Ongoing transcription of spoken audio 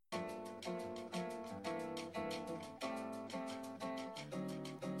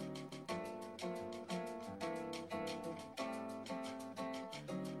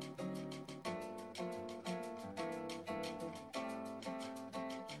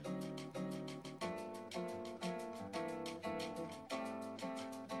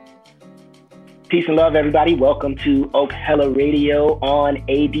Peace and love, everybody. Welcome to Oakhella Radio on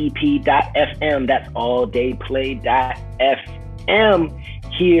ADP.FM. That's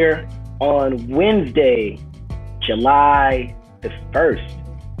alldayplay.fm here on Wednesday, July the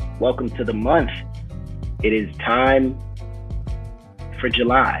 1st. Welcome to the month. It is time for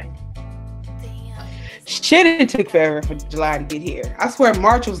July. Shit, it took forever for July to get here. I swear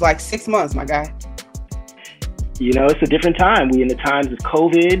March was like 6 months, my guy. You know, it's a different time. We in the times of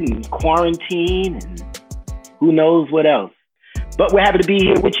COVID and quarantine and who knows what else. But we're happy to be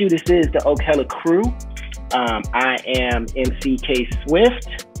here with you. This is the Oakhella crew. I am MC K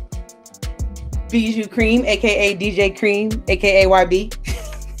Swift. DJ Kream, aka DJ Kream, aka YB.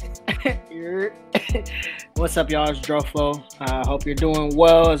 What's up, y'all? It's Drofo. I hope you're doing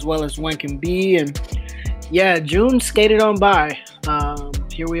well as one can be. And yeah, June skated on by.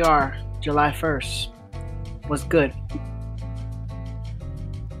 Here we are, July 1st. What's good?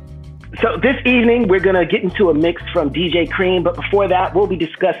 So this evening, we're going to get into a mix from DJ Kream. But before that, we'll be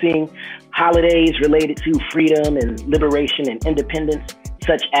discussing holidays related to freedom and liberation and independence,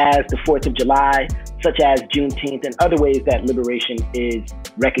 such as the 4th of July, such as Juneteenth, and other ways that liberation is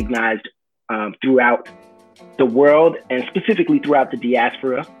recognized throughout the world, and specifically throughout the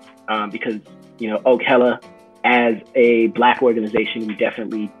diaspora, because, you know, Oakhella, as a Black organization, we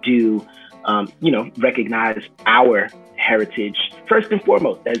definitely do recognize our heritage first and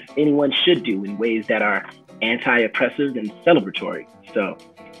foremost, as anyone should do, in ways that are anti-oppressive and celebratory. So,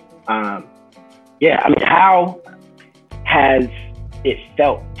 how has it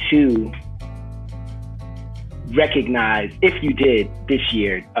felt to recognize, if you did this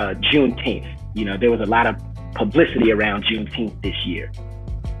year, Juneteenth? You know, there was a lot of publicity around Juneteenth this year.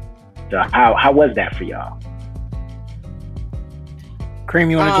 So how was that for y'all? Kream,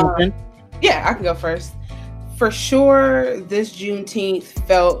 you want to jump in? Yeah, I can go first. For sure, this Juneteenth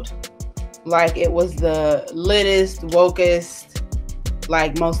felt like it was the littest, wokest,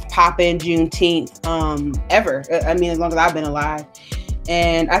 like most poppin' Juneteenth ever. I mean, as long as I've been alive.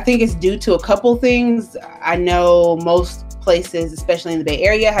 And I think it's due to a couple things. I know most places, especially in the Bay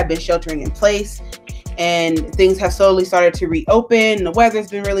Area, have been sheltering in place, and things have slowly started to reopen. The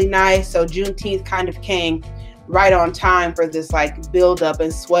weather's been really nice. So Juneteenth kind of came right on time for this like build up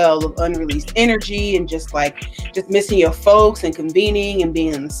and swell of unreleased energy, and just missing your folks and convening and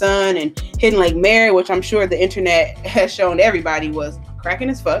being in the sun. And Hidden Lake Mary, which I'm sure the internet has shown everybody was cracking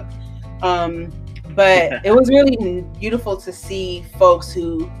as fuck. But it was really beautiful to see folks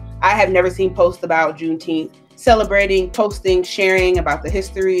who I have never seen post about Juneteenth celebrating, posting, sharing about the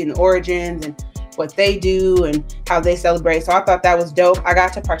history and the origins and what they do and how they celebrate. So I thought that was dope. I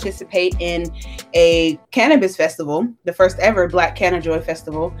got to participate in a cannabis festival, the first ever Black Canna Joy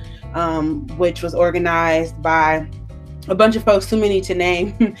Festival, which was organized by a bunch of folks, too many to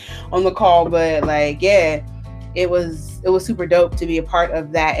name on the call, but it was super dope to be a part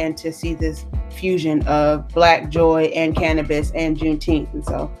of that and to see this fusion of Black joy and cannabis and Juneteenth. And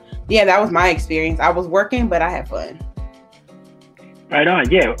so, yeah, that was my experience. I was working, but I had fun. Right on.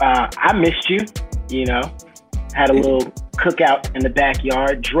 Yeah, I missed you. You know, had a little cookout in the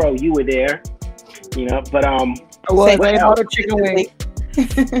backyard. Dro, you were there. You know, but all the chicken wings.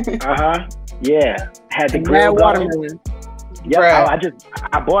 Yeah, had the grilled watermelon. Yeah,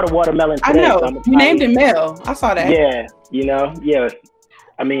 I bought a watermelon today. I know. So you named it Mel. I saw that. Yeah, yeah.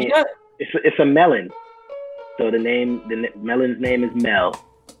 I mean, it's a melon. So the melon's name is Mel.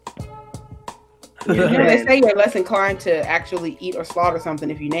 You know, they say you're less inclined to actually eat or slaughter something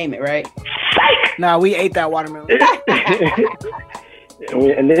if you name it, right? Nah, we ate that watermelon.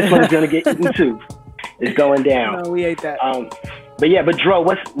 And this one's gonna get eaten too. It's going down. No, we ate that. But Dro,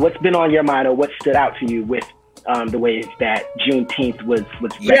 what's been on your mind, or what stood out to you with the ways that Juneteenth was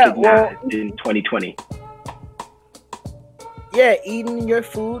recognized in 2020? Yeah, eating your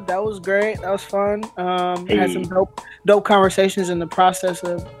food, that was great. That was fun. Had some dope conversations in the process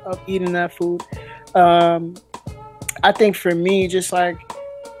of eating that food. I think for me, just like,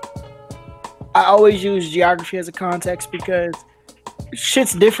 I always use geography as a context because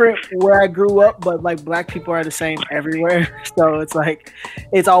shit's different where I grew up, but like Black people are the same everywhere. So it's like,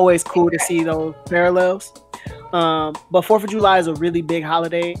 it's always cool to see those parallels. But 4th of July is a really big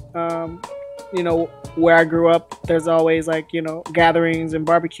holiday. You know, where I grew up, there's always like, you know, gatherings and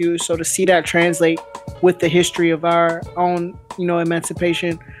barbecues. So to see that translate with the history of our own, you know,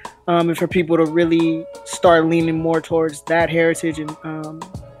 emancipation, and for people to really start leaning more towards that heritage and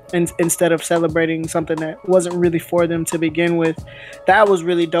instead of celebrating something that wasn't really for them to begin with, that was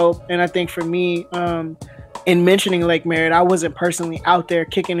really dope. And I think for me, in mentioning Lake Merritt, I wasn't personally out there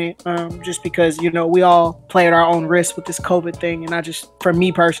kicking it, just because, you know, we all play at our own risk with this COVID thing. And for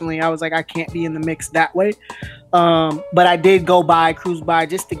me personally, I was like, I can't be in the mix that way. But I did cruise by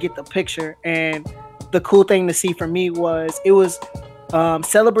just to get the picture. And the cool thing to see for me was it was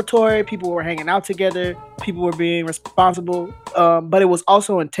celebratory. People were hanging out together. People were being responsible. But it was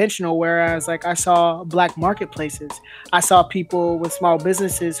also intentional, whereas like I saw black marketplaces. I saw people with small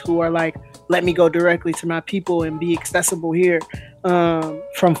businesses who are like, let me go directly to my people and be accessible here.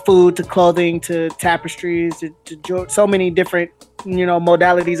 From food to clothing to tapestries to so many different, you know,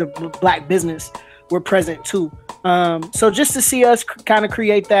 modalities of black business were present too. So just to see us kind of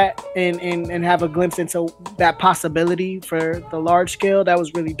create that and have a glimpse into that possibility for the large scale, that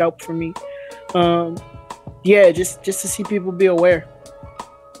was really dope for me. Yeah, just to see people be aware.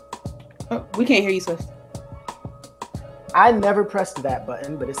 Oh, we can't hear you, Swift. I never pressed that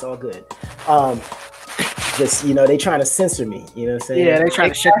button, but it's all good. Just, you know, they trying to censor me, you know what I'm saying? Yeah, they trying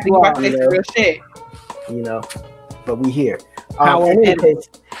to shut you off, you know? Real shit. You know, but we here. In any case,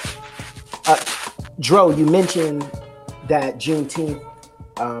 Dro, you mentioned that Juneteenth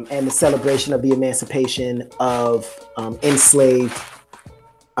and the celebration of the emancipation of enslaved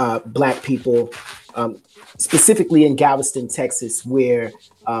black people, specifically in Galveston, Texas, where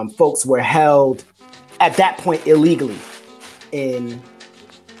folks were held at that point illegally in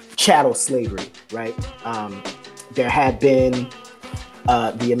chattel slavery, right? There had been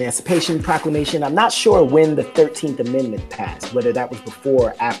the Emancipation Proclamation. I'm not sure when the 13th Amendment passed, whether that was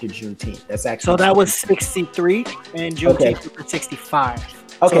before or after Juneteenth. That's actually so that was 63 and Juneteenth was 65.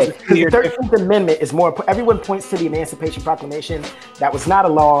 Okay, so the 13th Amendment is more. Everyone points to the Emancipation Proclamation. That was not a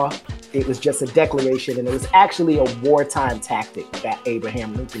law. It was just a declaration, and it was actually a wartime tactic that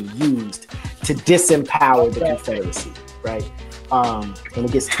Abraham Lincoln used to disempower the Confederacy, right? And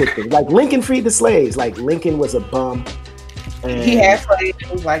it gets twisted. Like Lincoln freed the slaves. Like Lincoln was a bum. He had slaves.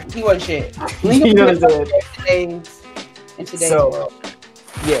 It was like he wasn't shit. Lincoln you know was slaves in today's world.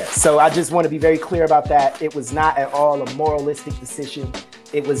 Yeah. So I just want to be very clear about that. It was not at all a moralistic decision.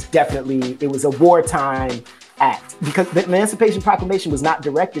 It was a wartime act, because the Emancipation Proclamation was not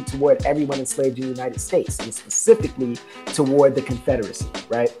directed toward everyone enslaved in the United States. It was specifically toward the Confederacy,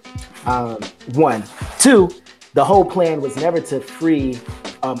 right? One. Two, the whole plan was never to free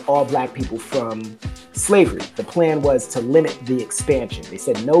all black people from slavery. The plan was to limit the expansion. They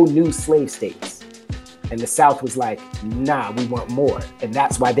said no new slave states. And the South was like, nah, we want more. And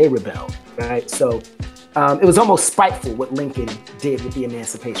that's why they rebelled, right? So it was almost spiteful what Lincoln did with the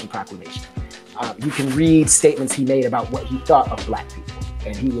Emancipation Proclamation. You can read statements he made about what he thought of black people.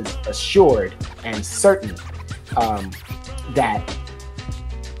 And he was assured and certain that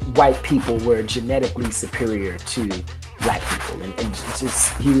white people were genetically superior to black people. And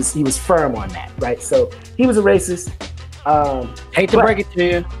just he was firm on that, right? So he was a racist. Hate to break it to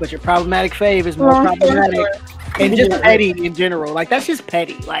you, but your problematic fave is more problematic. And just petty in general. Like, that's just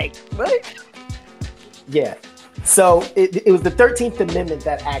petty. Like, what? Yeah. So it was the 13th Amendment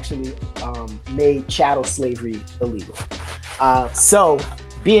that actually made chattel slavery illegal. So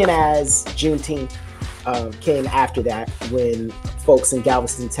being as Juneteenth came after that, when folks in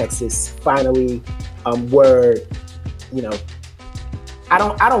Galveston, Texas finally were, you know, I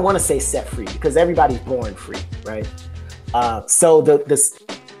don't want to say set free, because everybody's born free, right? So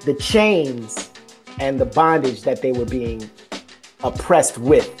the chains and the bondage that they were being oppressed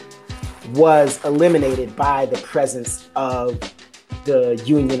with was eliminated by the presence of the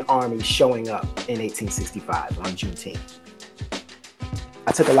Union Army showing up in 1865 on Juneteenth.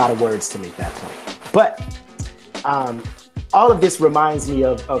 I took a lot of words to make that point. But all of this reminds me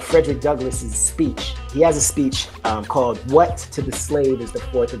of Frederick Douglass's speech. He has a speech called "What to the Slave is the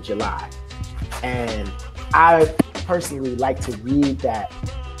 4th of July?" And I personally like to read that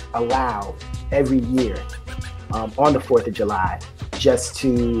aloud every year on the 4th of July, just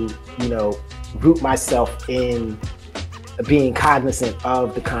to, you know, root myself in being cognizant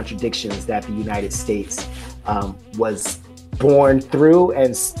of the contradictions that the United States was born through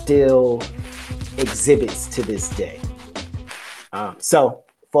and still exhibits to this day. So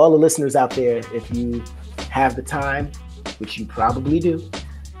for all the listeners out there, if you have the time, which you probably do,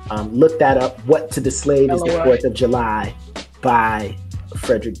 look that up. What to the Slave is the 4th of July by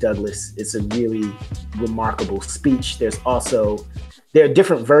Frederick Douglass. It's a really remarkable speech. There are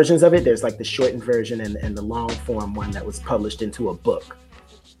different versions of it. There's like the shortened version and the long form one that was published into a book.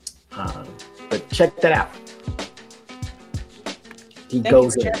 But check that out. He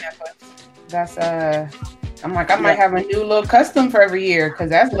goes in. That's I'm like, I might have a new little custom for every year, because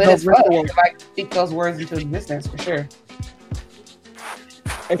that's lit as fuck to like speak those words into existence for sure.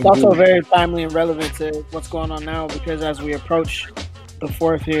 It's also very timely and relevant to what's going on now, because as we approach the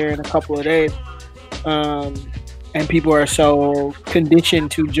 4th here in a couple of days, and people are so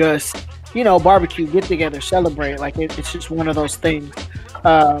conditioned to just, barbecue, get together, celebrate. Like it's just one of those things.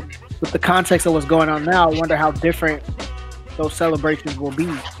 With the context of what's going on now, I wonder how different those celebrations will be,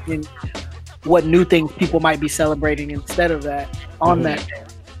 and what new things people might be celebrating instead of that on that day.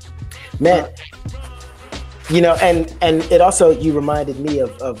 Man, and it also, you reminded me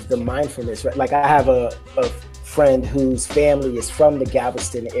of the mindfulness, right? Like I have a friend whose family is from the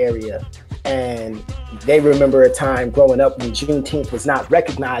Galveston area, and they remember a time growing up when Juneteenth was not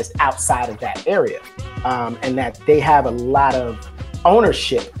recognized outside of that area, and that they have a lot of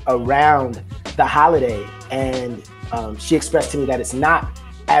ownership around the holiday. And she expressed to me that it's not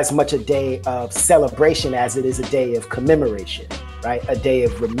as much a day of celebration as it is a day of commemoration, right? A day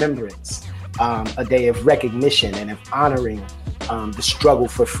of remembrance, a day of recognition and of honoring the struggle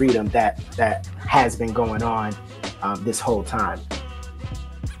for freedom that has been going on this whole time.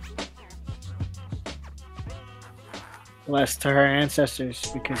 Blessed to her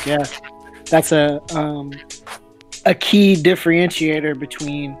ancestors, because that's a key differentiator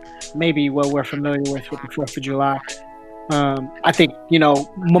between maybe what we're familiar with the 4th of July. I think,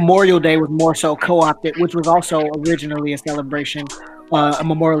 Memorial Day was more so co-opted, which was also originally a celebration, a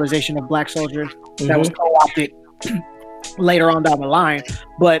memorialization of Black soldiers that was co-opted later on down the line.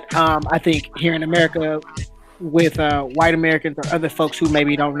 But I think here in America, with white Americans or other folks who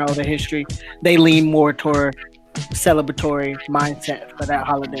maybe don't know the history, they lean more toward celebratory mindset for that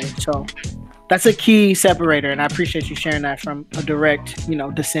holiday. So that's a key separator, and I appreciate you sharing that from a direct,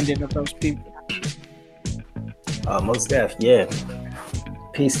 descendant of those people. Most def, yeah.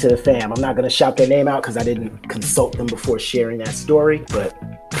 Peace to the fam. I'm not going to shout their name out because I didn't consult them before sharing that story, but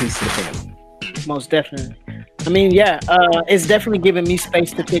peace to the family. Most definitely. I mean, it's definitely giving me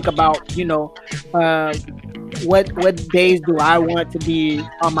space to think about, what days do I want to be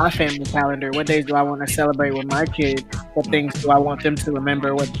on my family calendar? What days do I want to celebrate with my kids? What things do I want them to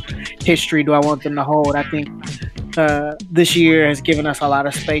remember? What history do I want them to hold? I think this year has given us a lot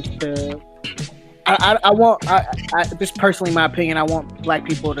of space to. I just personally, my opinion, I want Black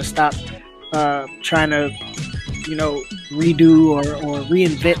people to stop trying to, redo or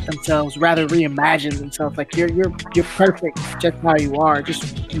reinvent themselves, rather reimagine themselves. Like you're perfect just how you are.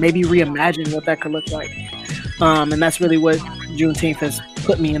 Just maybe reimagine what that could look like. And that's really what Juneteenth has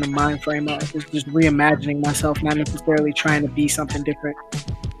put me in a mind frame of, is just reimagining myself, not necessarily trying to be something different.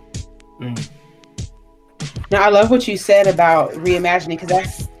 Now, I love what you said about reimagining, because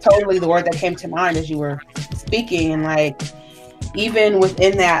that's totally the word that came to mind as you were speaking. And like, even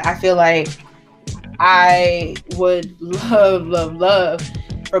within that, I feel like I would love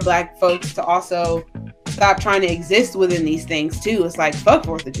for Black folks to also stop trying to exist within these things too. It's like, fuck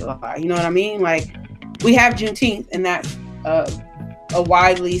 4th of July. You know what I mean? Like, we have Juneteenth, and that's a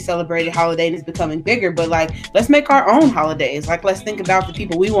widely celebrated holiday, and it's becoming bigger, but like, let's make our own holidays. Like, let's think about the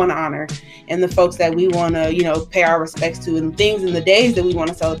people we want to honor and the folks that we want to, pay our respects to, and things in the days that we want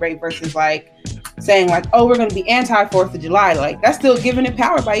to celebrate, versus like saying like, oh, we're going to be anti 4th of July. Like, that's still giving it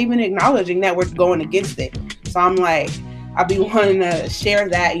power by even acknowledging that we're going against it. So I'm like, I'll be wanting to share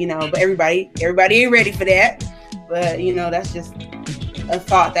that, but everybody ain't ready for that. But, that's just a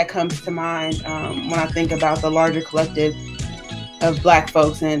thought that comes to mind when I think about the larger collective of Black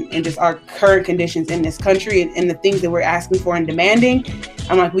folks and just our current conditions in this country and the things that we're asking for and demanding.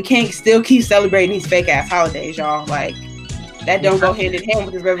 I'm like, we can't still keep celebrating these fake ass holidays, y'all. Like, that don't go hand in hand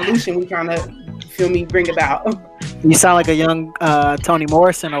with this revolution we trying to, bring about. You sound like a young Toni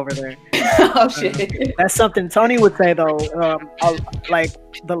Morrison over there. Oh shit. That's something Toni would say though. Like,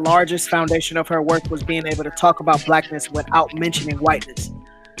 the largest foundation of her work was being able to talk about Blackness without mentioning whiteness.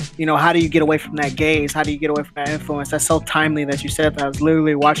 How do you get away from that gaze? How do you get away from that influence? That's so timely that you said that. I was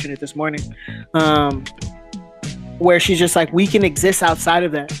literally watching it this morning, where she's just like, we can exist outside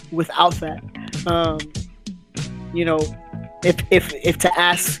of that, without that. If to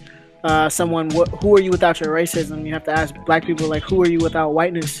ask someone, who are you without your racism? You have to ask Black people, like, who are you without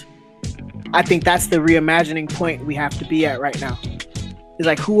whiteness? I think that's the reimagining point we have to be at right now. It's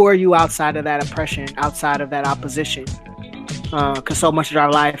like, who are you outside of that oppression, outside of that opposition? Because so much of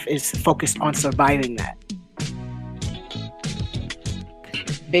our life is focused on surviving that.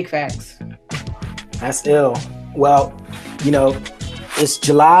 Big facts. That's ill. Well, it's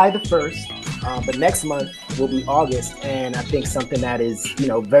July the 1st, but next month will be August, and I think something that is,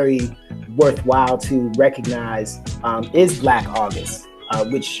 very worthwhile to recognize is Black August,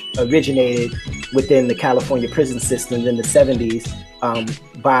 which originated within the California prison systems in the 70s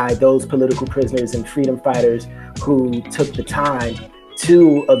by those political prisoners and freedom fighters who took the time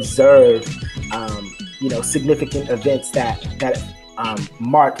to observe, significant events that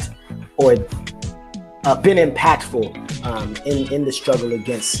marked or been impactful in the struggle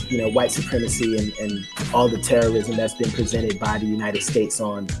against, white supremacy and all the terrorism that's been presented by the United States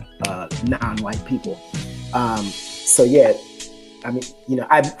on non-white people. So yeah, I mean,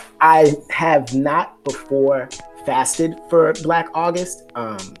 I have not before fasted for Black August.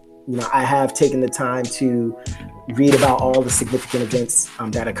 I have taken the time to read about all the significant events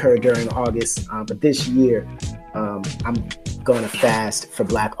that occurred during August. But this year, I'm going to fast for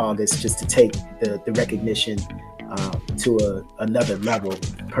Black August just to take the recognition to another level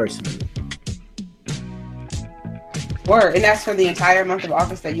personally. Word. And that's for the entire month of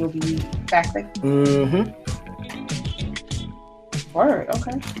August that you'll be fasting? Mm-hmm. Word.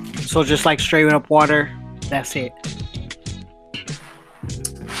 Okay. So just like straight up water, that's it.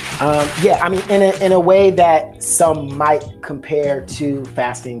 Yeah, I mean, in a way that some might compare to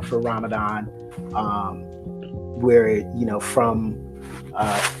fasting for Ramadan, where, from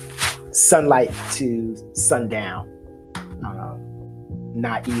sunlight to sundown,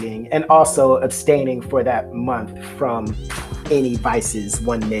 not eating, and also abstaining for that month from any vices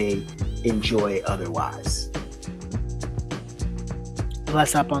one may enjoy otherwise.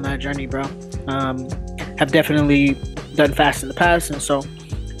 Bless up on that journey, bro. Have definitely done fast in the past, and so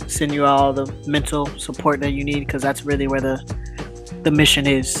send you all the mental support that you need, because that's really where the mission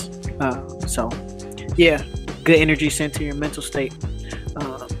is. So yeah, good energy sent to your mental state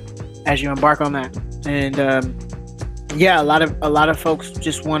as you embark on that. And yeah, a lot of folks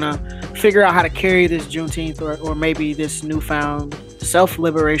just want to figure out how to carry this Juneteenth or maybe this newfound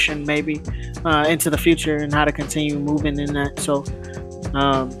self-liberation maybe into the future, and how to continue moving in that. So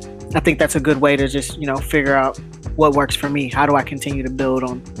I think that's a good way to just figure out what works for me. How do I continue to build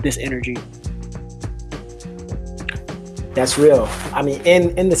on this energy? That's real. I mean,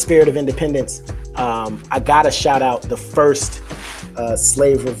 in the spirit of independence, I gotta shout out the first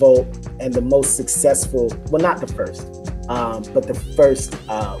slave revolt and the most successful, well, not the first, but the first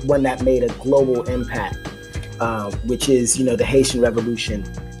one that made a global impact, which is, the Haitian Revolution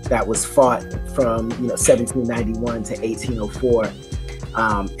that was fought from, 1791 to 1804.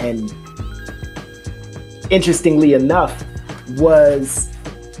 And interestingly enough, was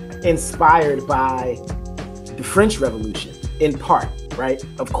inspired by the French Revolution in part, right?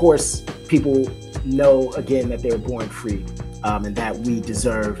 Of course, people know again that they were born free, and that we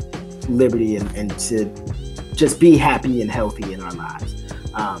deserve liberty and to just be happy and healthy in our lives.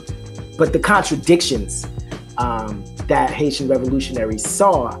 But the contradictions that Haitian revolutionaries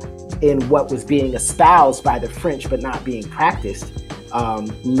saw in what was being espoused by the French but not being practiced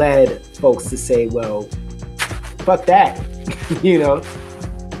led folks to say, well, fuck that.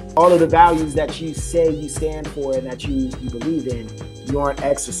 All of the values that you say you stand for and that you believe in, you aren't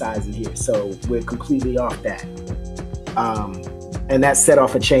exercising here. So we're completely off that. And that set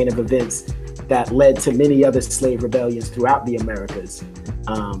off a chain of events that led to many other slave rebellions throughout the Americas,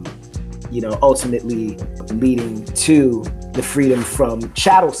 ultimately leading to the freedom from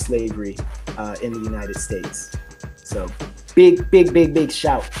chattel slavery in the United States. So big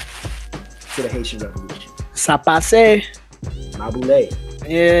shout to the Haitian Revolution. Ça passe. Mabule.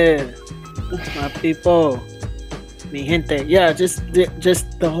 Yeah, my people, mi gente. Yeah, just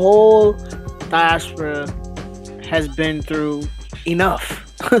the whole diaspora has been through enough.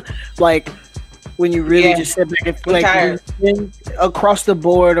 Like when you really just sit back and like across the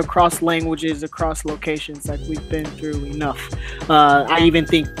board, across languages, across locations, like we've been through enough. I even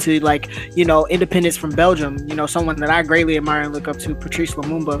think to independence from Belgium. Someone that I greatly admire and look up to, Patrice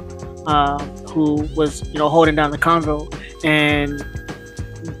Lumumba, who was holding down the Congo, and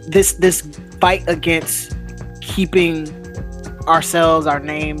this fight against keeping ourselves, our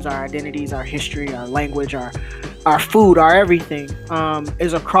names, our identities, our history, our language, our food, our everything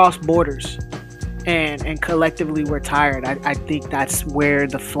is across borders, and collectively we're tired. I think that's where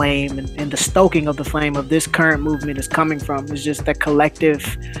the flame and the stoking of the flame of this current movement is coming from, is just the collective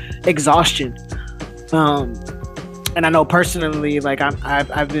exhaustion. And I know personally, like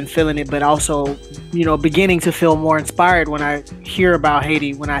I've been feeling it, but also, beginning to feel more inspired when I hear about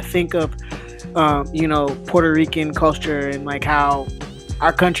Haiti, when I think of, Puerto Rican culture and like how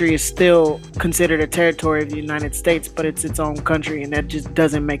our country is still considered a territory of the United States, but it's its own country. And that just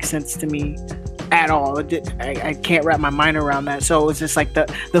doesn't make sense to me at all. I can't wrap my mind around that. So it's just like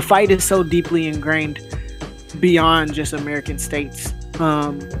the fight is so deeply ingrained beyond just American states.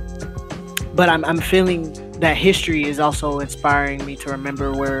 But I'm feeling that history is also inspiring me to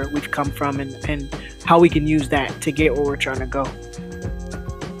remember where we've come from and how we can use that to get where we're trying to go.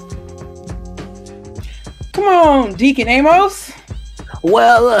 Come on, Deacon Amos.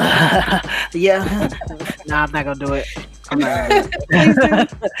 Well, yeah. Nah, I'm not gonna do it. I'm not gonna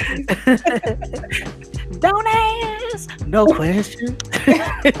do it. Don't ask, no question.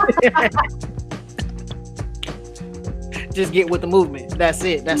 Just get with the movement. That's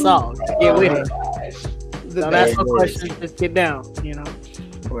it. That's all. Just get with it. Don't ask no questions. Just get down. You know.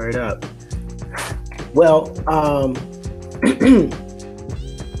 Word up. Well,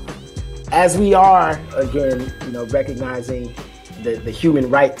 as we are again, recognizing the human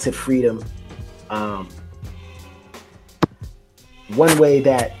right to freedom. One way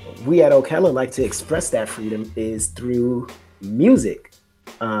that we at Oakhella like to express that freedom is through music.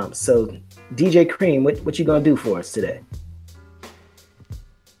 So, DJ Kream, what you gonna do for us today?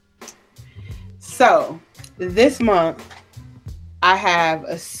 So, this month, I have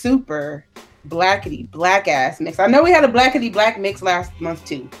a super blackety black ass mix. I know we had a blackety black mix last month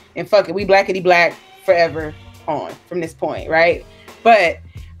too. And fuck it, we blackety black forever on from this point, right? But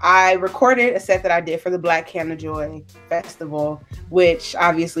I recorded a set that I did for the Black Can of Joy Festival, which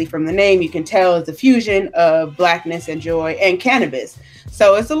obviously from the name you can tell is a fusion of blackness and joy and cannabis.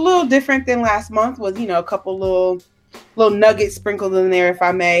 So it's a little different than last month with, a couple little nuggets sprinkled in there, if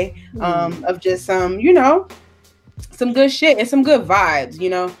I may, of just some, some good shit and some good vibes,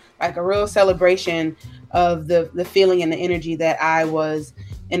 like a real celebration of the feeling and the energy that I was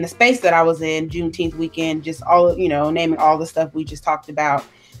in, the space that I was in Juneteenth weekend, just all, naming all the stuff we just talked about.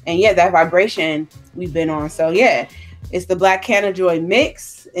 And yeah, that vibration we've been on. So yeah, it's the Black Can of Joy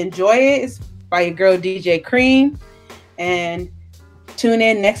mix. Enjoy it. It's by your girl DJ Kream. And tune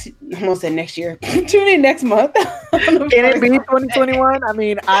in next year. Tune in next month. Can it be 2021? I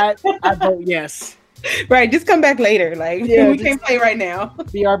mean, I vote yes. Right, just come back later. Like, we can't play right now.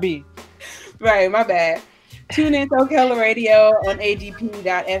 BRB. Right, my bad. Tune in to Oakhella Radio on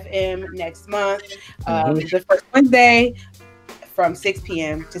AGP.FM next month. The first Wednesday from 6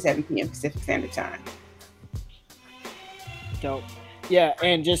 p.m. to 7 p.m. Pacific Standard Time. Dope. Yeah,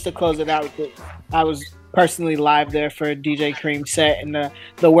 and just to close it out, I was personally live there for DJ Kream set, and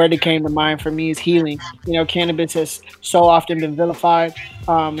the word that came to mind for me is healing. Cannabis has so often been vilified,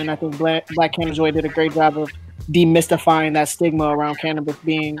 and I think Black Can of Joy did a great job of demystifying that stigma around cannabis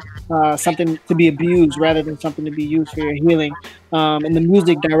being something to be abused rather than something to be used for your healing. And the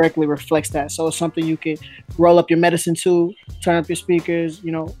music directly reflects that. So it's something you could roll up your medicine to, turn up your speakers,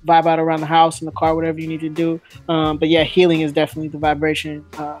 vibe out around the house, in the car, whatever you need to do. But yeah, healing is definitely the vibration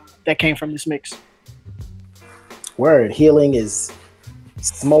that came from this mix. Word. Healing is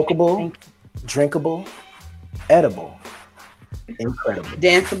smokable, drinkable, edible, incredible,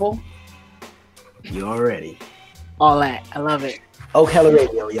 danceable. You already. All that. I love it. Oakhella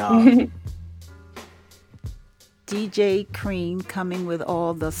Radio, y'all. DJ Kream coming with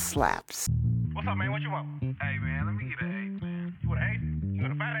all the slaps. What's up, man? What you want? Hey, man, let me get an eighth, man. You want an eighth? You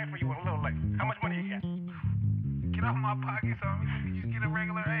want a fat eighth or you want a little late? How much money you got? Get off my pocket, son. You just get a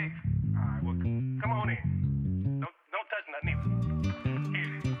regular eighth. All right, well, come on in. Don't touch nothing either.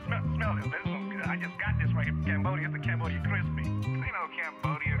 Here, smell this. I just got this right here from Cambodia. It's a Cambodia crispy. Ain't no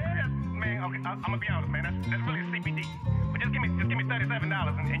Cambodia crispy. Man, okay, I'm gonna be honest, man. That's really CBD. But just give me $37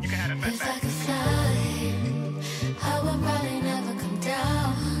 and you can have it back. It's like a sign. I would probably never come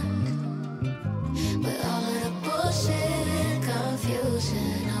down. With all of the bullshit,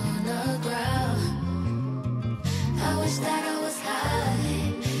 confusion on the ground. I wish that I was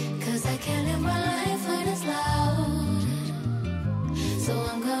high, 'cause I can't live my life when it's loud. So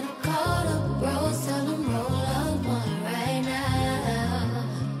I'm gonna call the bros, tell them roll up one right now.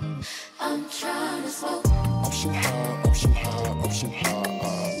 I'm trying to smoke. I'm so high, I'm so high, I'm so high.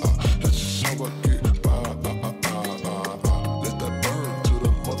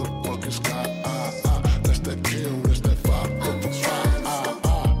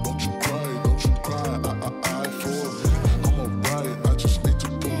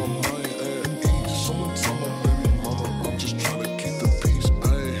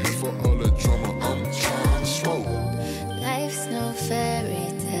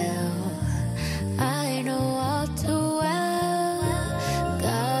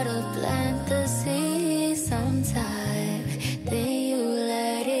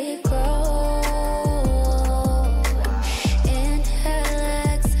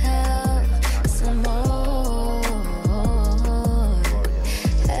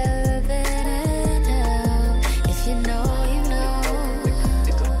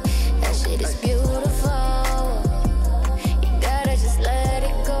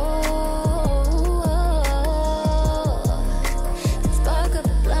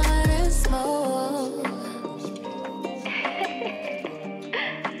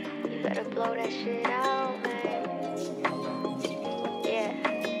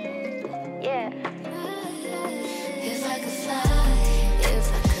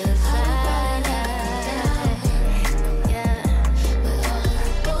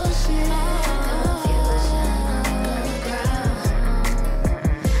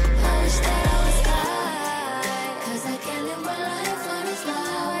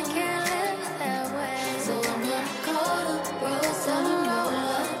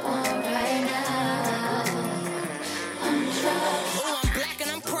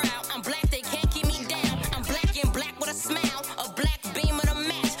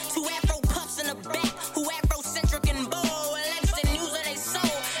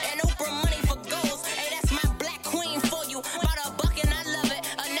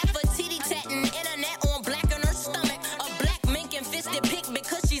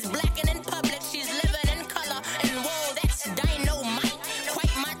 She's blacking in public, she's living in color. And whoa, that's dynamite,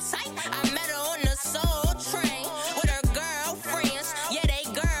 quite my type. I met her on the soul train with her girlfriends. Yeah, they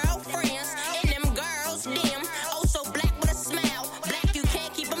girlfriends. And them girls, them, oh so black with a smile. Black, you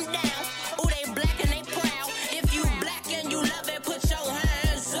can't keep them down. Oh, they black and they proud. If you black and you love it, put your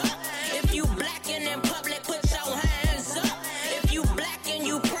hands up. If you black and in public, put your hands up. If you black and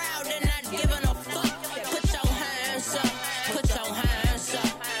you proud and not giving a fuck, put your hands up. Put your hands up.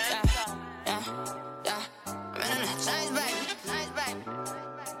 Yeah. Nice, baby. Nice, baby.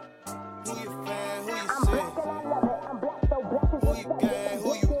 Who you fan? Who you say? Who you gang? Who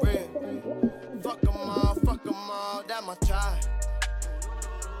you real? Fuck 'em all, that my tribe.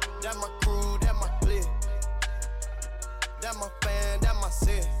 That my crew, that my clique. That my fan, that my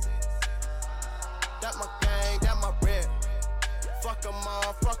sis. That my gang, that my rep. Fuck 'em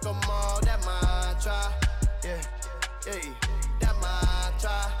all, that my tribe. Yeah. That my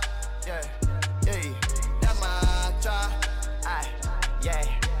tribe. Yeah. That my tribe. Aye. Yeah.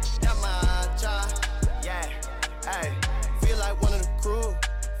 That my tribe. Yeah. Hey. Feel like one of the crew.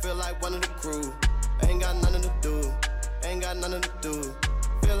 Feel like one of the crew. Ain't got nothing to do. Ain't got nothing to do.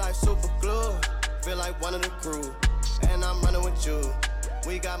 Feel like super glue. Feel like one of the crew. And I'm running with you.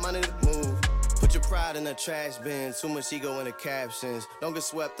 We got money to move. Put your pride in the trash bin. Too much ego in the captions. Don't get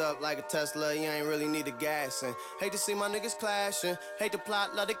swept up like a Tesla. You ain't really need the gassing. Hate to see my niggas clashing. Hate the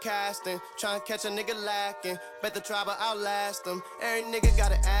plot, love the casting. Tryna catch a nigga lacking. Bet the tribe will outlast them. Every nigga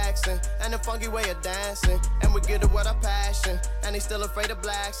got an accent and a funky way of dancing. And we get it with our passion. And they still afraid of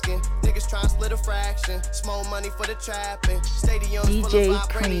black skin. Niggas tryna split a fraction. Small money for the trapping. Stadiums DJ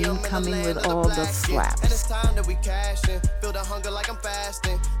Kream coming with all the slaps. And it's time that we cashin'. Feel the hunger like I'm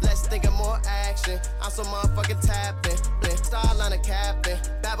fasting. Let's think of more action. I'm so motherfucking tapping. Starline a captain.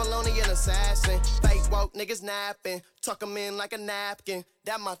 Babylonian assassin. Fake woke niggas napping. Tuck 'em in like a napkin.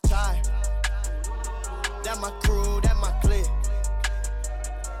 That my type. That my crew. That my clique.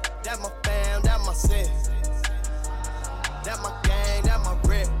 That my fam. That my sis. That my gang. That my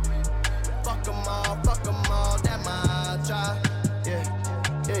rip. Fuck 'em all. That my tribe. Yeah.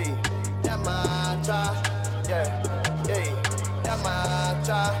 That my tribe. Yeah. That my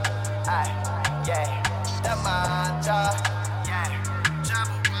tribe. Aye. Yeah, that my job. Yeah,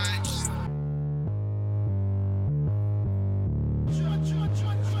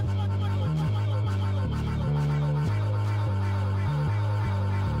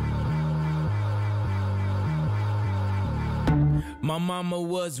 My mama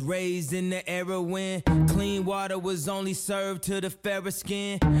was raised in the era when clean water was only served to the fairer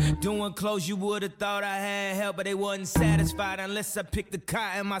skin. Doing clothes you would've thought I had help, but they wasn't satisfied unless I picked the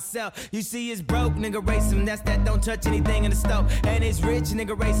cotton myself. You see it's broke, nigga race him, that's that don't touch anything in the stove. And it's rich,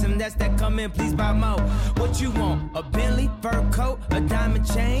 nigga race him, that's that come in, please buy more. What you want, a Bentley, fur coat, a diamond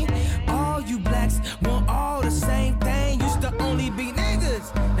chain? All you blacks want all the same thing. Used to only be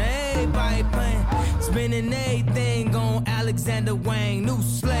niggas, now everybody playing. Spending everything on Alexander Wang, new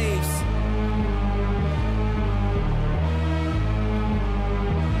slaves.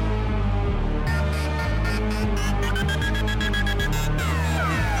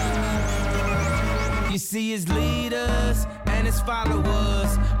 You see his leaders and his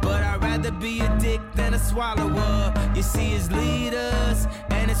followers, but I'd rather be a dick than a swallower. You see his leaders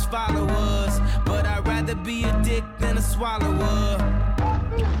and his followers, but I'd rather be a dick than a swallower.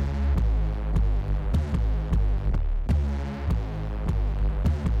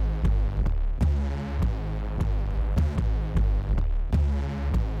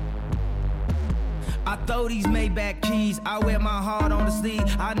 I throw these Maybach keys, I wear my heart on the sleeve.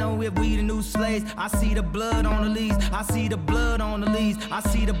 I know if we the new slaves, I see the blood on the leaves. I see the blood on the leaves. I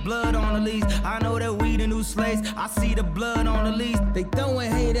see the blood on the leaves. I know that we the new slaves, I see the blood on the leaves. They throwing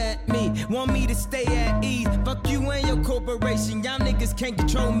hate at me, want me to stay at ease. Fuck you and your corporation, y'all niggas can't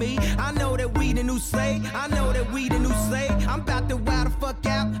control me. I know that we the new slave, I know that we the new slave. I'm about to wild the fuck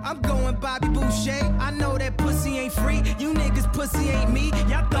out, I'm going Bobby Boucher. I know that pussy ain't free, you niggas pussy ain't me.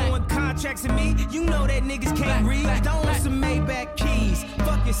 Y'all throwing contracts at me, you know that niggas can't read. Don't want some Maybach keys,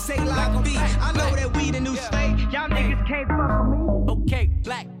 fucking say like me. I know that we the new slave, y'all niggas can't fuck with me. Okay,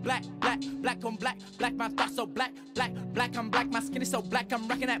 black on black, my thoughts so black, I'm black, my skin is so black, I'm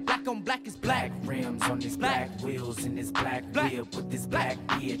rocking that black on black is black. Rims on this black, wheels in this black wheel, with this black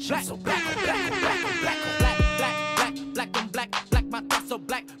bitch, I'm so black on black on black on black on black on black, my thoughts so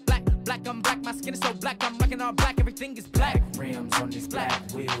black, I'm black, my skin is so black, I'm rocking all black, everything is black. Rims on this black,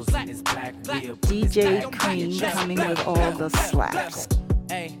 wheels in this black wheel. DJ Kream coming with all the slaps.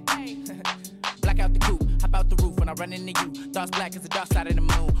 Hey, black out the coupe. hop out the roof when I run into you. Thoughts black as the dark side of the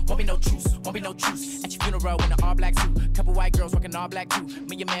moon. Won't be no truce, won't be no truce. At your funeral in an all black suit. Couple white girls rocking all black too. Me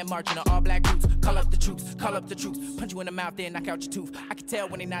and your man marching in all black boots. Call up the troops, call up the troops. Punch you in the mouth, then knock out your tooth. I can tell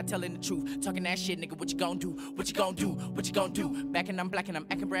when they not telling the truth. Talking that shit, nigga, what you gon' do? What you gon' do? What you gon' do? Back and I'm black and I'm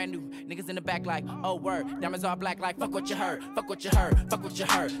acting brand new. Niggas in the back like, oh word. Diamonds all black like, fuck what you heard. Fuck what you heard. Fuck what you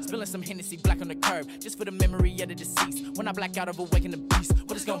heard. Spilling some Hennessy black on the curb. Just for the memory of the deceased. When I black out of awaken the beast.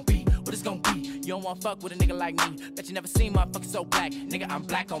 What it's gon' be? What it's gon' be? You don't wanna fuck with a nigga like me. Bet you never seen motherfuckers so black. Nigga, I'm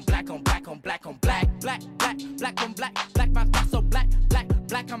black on black on black on black on black. Black, black, black on black. Black, my thoughts so black. Black,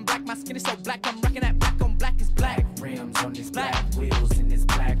 black, I'm black. My skin is so black. I'm rocking that black on black is black. Rims on this black wheels in this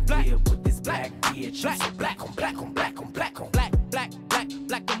black whip with this black bitch. I'm so black on black on black on black on black, black, black,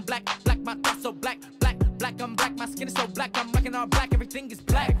 black on black. Black, my thoughts so black. Black, black, I'm black. My skin is so black. I'm rocking all black. Everything is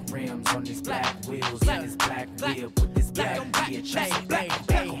black. Rims on this black wheels in this black whip with this black bitch. I'm so black on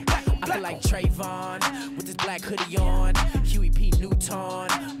black on black on black. I feel like Trayvon with this black hoodie on. Huey P. Newton,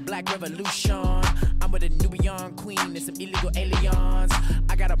 Black Revolution. I'm with a Nubian queen and some illegal aliens.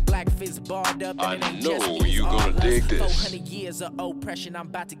 I got a black fist barred up. And I know you gonna dig this. 400 years of oppression. I'm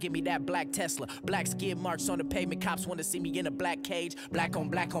about to give me that black Tesla. Black skid marks on the pavement. Cops want to see me in a black cage. Black on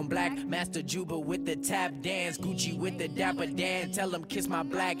black on black. Master Juba with the tap dance. Gucci with the dapper Dan. Tell them kiss my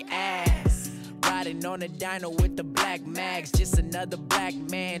black ass. Riding on a dino with the black mags. Just another black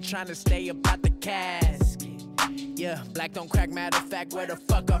man trying to stay up out the casket. Yeah, black don't crack, matter of fact, where the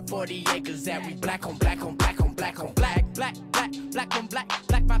fuck are 40 acres at? We black on black on black on black on black. Black, black, black on black.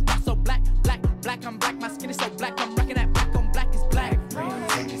 Black, my thoughts so black. Black, black, I'm black, my skin is so black. I'm rocking that black on black is black.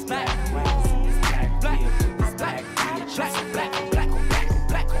 Rims on this black wheels in this black whip with this black bitch. I'm so black on black on black on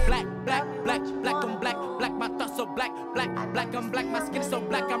black on black. Black, black, black on black. Black, my thoughts so black. Black, black, I'm black, my skin is so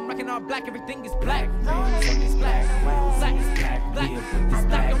black. I'm rocking all black, everything is black. Rims on this black wheels in this black whip with this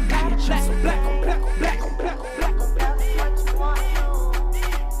black bitch. I'm so black on black on black on black on black.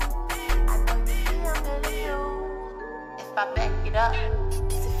 If I back it up,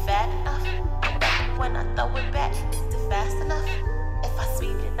 is it fat enough? When I throw it back, is it fast enough? If I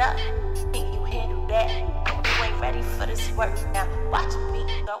speed it up, can you handle that? You ain't ready for this work now. Watch me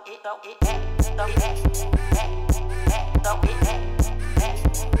throw it back, throw it back, throw it back, throw it back,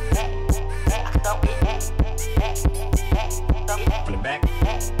 throw it back, From the back.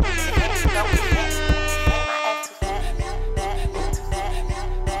 throw it back.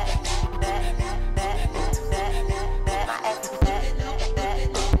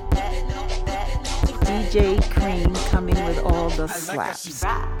 DJ Kream coming with all the slaps. I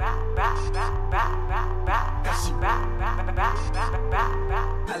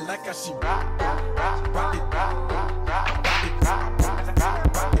like how she rock it.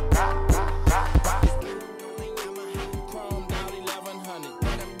 Chrome down 1100.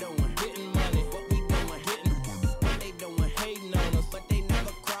 What I'm doing, getting money. What we doing, hitting. What they doing, hating on us, but they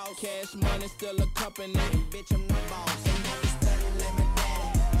never cross. Cash money still a company. Bitch, I'm the boss.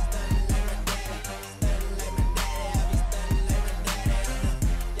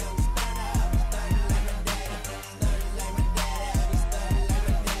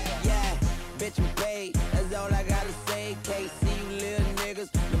 Bitch, I'm paid, that's all I gotta say. Can't see you little niggas,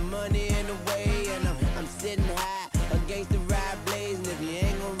 the money in the way. And I'm sitting high against the ride blaze. And if you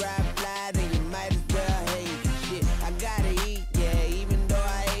ain't gon' ride fly, then you might as well hate. Shit, I gotta eat, yeah, even though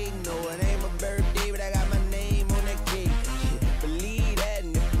I ain't. No, it ain't my birthday, but I got my name on that cake. Shit, believe that,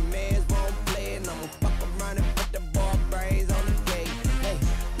 and if the mans won't play, and I'ma fuck around and put the ball brains on the gate. Hey,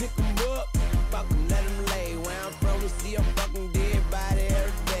 pick 'em up, fuck 'em, let 'em lay. Where I'm from, we see a fucking dead body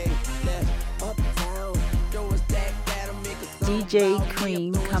every day. DJ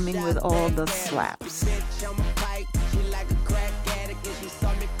Kream coming with all the slaps.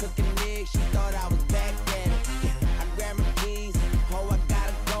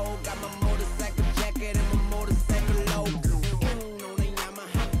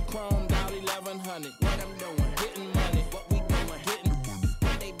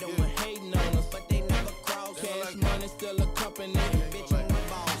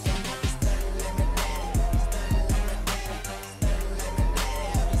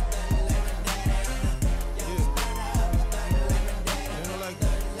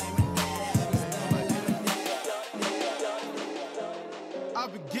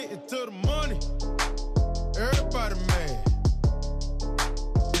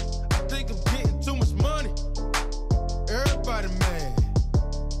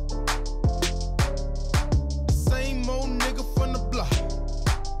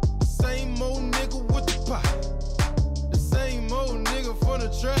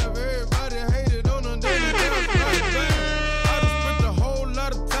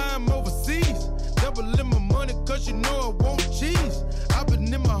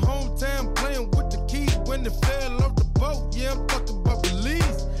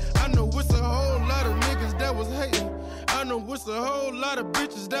 them with a whole lot of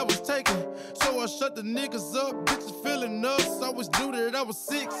bitches that was taken. So I shut the niggas up, bitches feeling us. Always knew that I was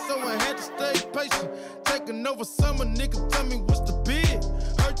sick, so I had to stay patient. Taking over summer, nigga, tell me what's the bid.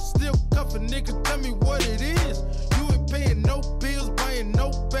 Heard you still cuffing, nigga, tell me what it is. You ain't paying no bills, buying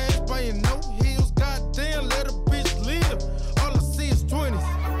no bags, buying no heels. Goddamn, let a bitch live. All I see is 20s,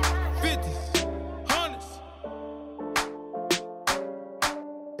 50s, 100s.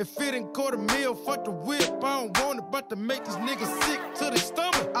 If it ain't $250,000, fuck the whip. I don't want it, about to make these niggas sick to their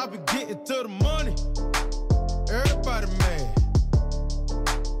stomach. I be getting to the money. Everybody mad.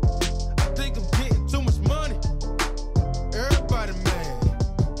 I think I'm getting too much money. Everybody mad.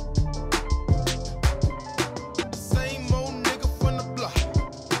 Same old nigga from the block.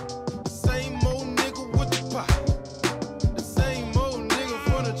 Same old nigga with the pot. The same old nigga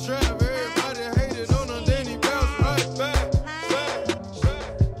from the trap. Everybody hated on him, then he bounced right back.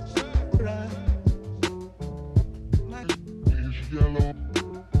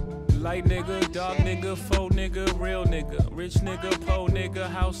 Light nigga, dark nigga, faux nigga, real nigga, rich nigga, po nigga,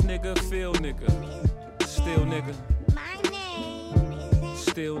 house nigga, field nigga, still nigga,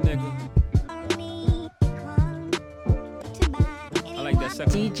 still nigga. I like that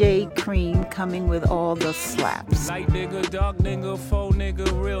second. DJ Kream coming with all the slaps. Light nigga, dark nigga, faux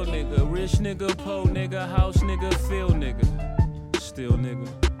nigga, real nigga, rich nigga, po nigga, house nigga, field nigga, still nigga,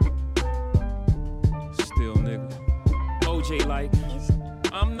 still nigga. OJ like.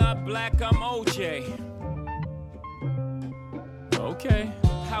 I'm not black, I'm OJ. Okay,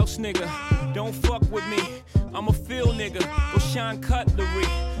 house nigga, don't fuck with me. I'm a field nigga with Sean Cutlery.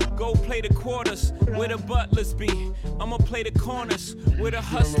 Go play the quarters where the butlers be. I'ma play the corners where the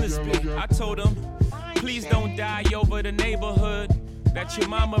hustlers be. I told them, please don't die over the neighborhood that your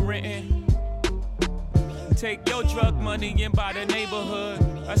mama renting. Take your drug money and buy the neighborhood.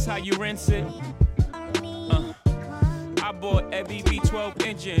 That's how you rinse it. I bought every V12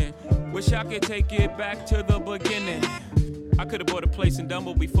 engine. Wish I could take it back to the beginning. I could've bought a place in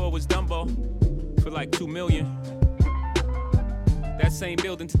Dumbo before it was Dumbo for like $2 million. That same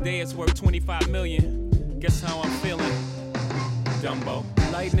building today is worth $25 million. Guess how I'm feeling? Dumbo.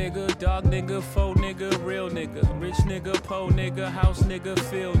 Light nigga, dark nigga, faux nigga, real nigga, rich nigga, po nigga, house nigga,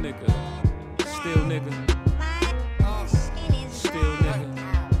 field nigga, still nigga, still nigga.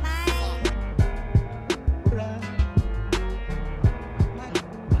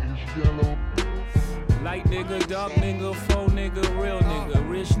 Light nigga, dark nigga, faux nigga, real nigga,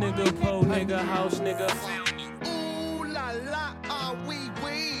 rich nigga, po nigga, house nigga. Ooh la la, ah wee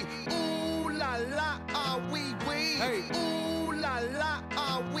wee. Ooh la la, ah wee wee. Hey. Ooh la la,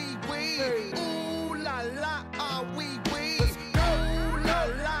 ah wee wee. Hey. Ooh la la, ah wee wee. Ooh la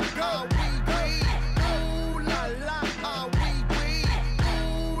la, ah wee wee. Ooh la la, ah wee wee.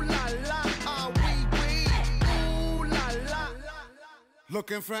 Ooh la la, ah wee wee. Ooh la la.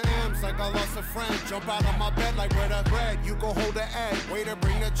 Looking for M's like I lost a friend. Jump out of my bed like where the bread. You go hold the egg, waiter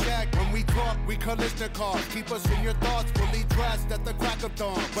bring the check. When we talk, we collision cars. Keep us in your thoughts, fully dressed at the crack of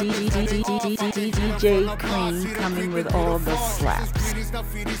dawn. DJ Kream coming with all the slaps.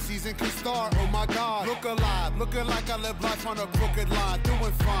 Graffiti season can start. Oh my God, look alive, looking like I live life on a crooked line.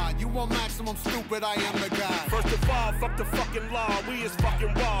 Doing fine. You want maximum stupid? I am the guy. First of all, fuck the fucking law. We is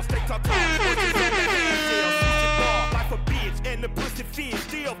fucking raw. Stay top. Life a bitch and the pussy fit.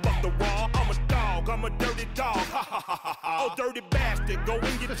 Still fuck the raw. I'm a dog. I'm a dirty dog. Ha ha ha ha ha. Oh dirty bastard, go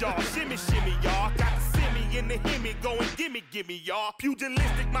in your jaw. Shimmy shimmy y'all. Got the simmy in the hemi. Go and gimme y'all.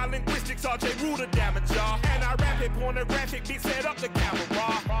 Pugilistic, my linguistics. RJ Ruder damage y'all. And I rap it pornographic. Beat set up the camera.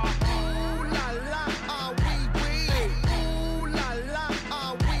 Ooh la la, ah wee wee. Ooh la la,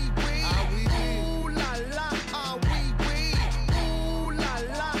 ah wee wee. Ooh la la, ah wee wee. Ooh la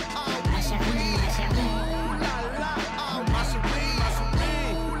la, ah wee wee. Ooh la la, ah wee wee.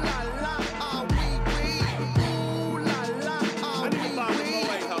 Ooh la la, ah wee wee. Ooh la la, ah wee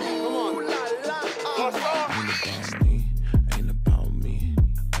wee. Ooh la la, ah wee wee. Ain't about me.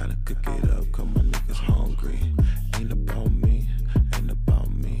 Gotta cook it up, 'cause my niggas hungry. Ain't about me.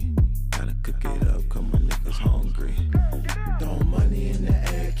 Gotta cook it up, 'cause my niggas hungry. Throw money in the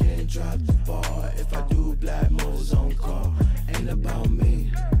air, can't drop the ball. If I do black moves on call. Ain't about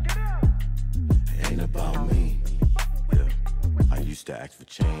me. Ain't about me. Yeah. I used to ask for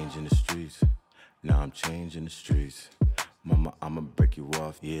change in the streets. Now I'm changing the streets. Mama, I'ma break you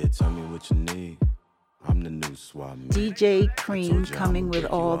off. Yeah, tell me what you need. I'm the new swap. DJ Kream coming with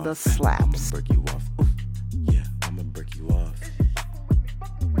all the slaps. I'ma break you off. Oof. Yeah, I'ma break you off.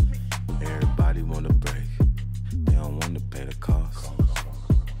 Everybody wanna break, they don't wanna pay the cost.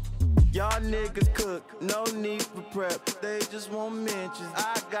 Y'all niggas cook, no need for prep. They just want mentions.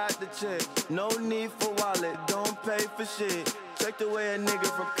 I got the shit. No need for wallet, don't pay for shit. Check the way a nigga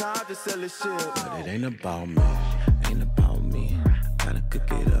from Compton sell his shit. But it ain't about me, ain't about me. Gotta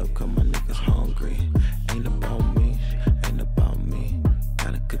cook it up, cause my niggas hungry. Ain't about me, ain't about me.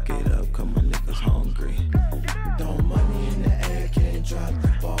 Gotta cook it up, cause my niggas hungry. Throw money in the air, can't drop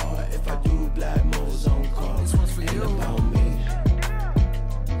the bar. If I do black moves on call. This one's for you. Ain't about me,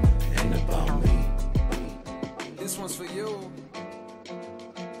 ain't about me. This one's for you.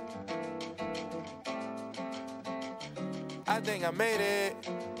 I think I made it.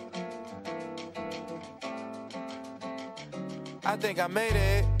 I think I made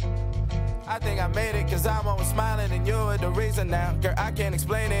it. I think I made it, cause I'm always smiling and you're the reason now. Girl, I can't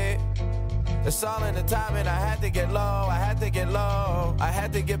explain it. It's all in the timing. I had to get low, I had to get low, I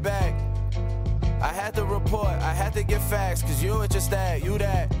had to get back. I had to report, I had to get facts, cause you were just that, you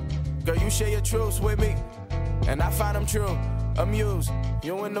that. Girl, you share your truths with me, and I find them true. Amused,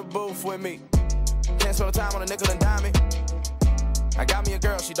 you in the booth with me. Can't spend time on a nickel and dime it. I got me a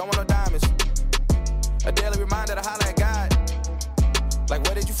girl, she don't want no diamonds. A daily reminder to holler at God. Like,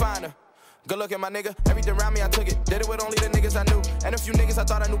 where did you find her? Good looking, my nigga. Everything around me, I took it. Did it with only the niggas I knew. And a few niggas I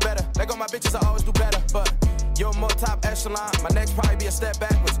thought I knew better. Let go my bitches, I always do better. But you're more top echelon. My next probably be a step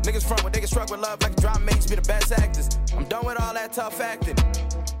backwards. Niggas front when niggas struck with love like a drama makes me the best actors. I'm done with all that tough acting.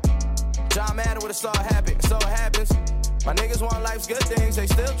 John Madden would have saw it happen. So it happens. My niggas want life's good things, they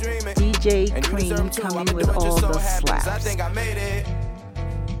still dreaming. DJ Kream coming with all the slaps. I think I made it.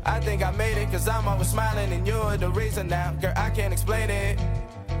 I think I made it, cause I'm always smiling and you're the reason now. Girl, I can't explain it.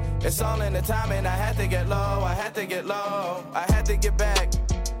 It's all in the timing. I had to get low, I had to get low, I had to get back.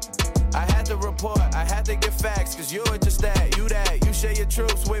 I had to report, I had to get facts, cause you're just that, you that. You share your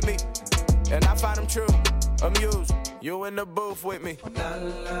truths with me, and I find them true. Amused, you in the booth with me. La, la,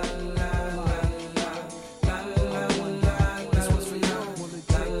 la, la.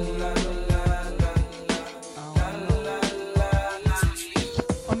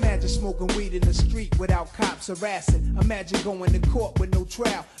 Smoking weed in the street without cops harassing. Imagine going to court with no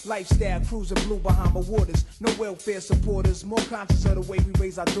trial. Lifestyle cruising blue Bahama waters. No welfare supporters. More conscious of the way we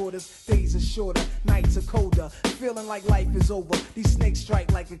raise our daughters. Days are shorter, nights are colder. Feeling like life is over. These snakes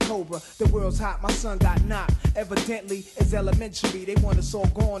strike like a cobra. The world's hot, my son got knocked. Evidently, it's elementary. They want us all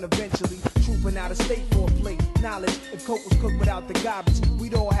gone eventually. Trooping out of state for a plate. Knowledge, if coke was cooked without the garbage,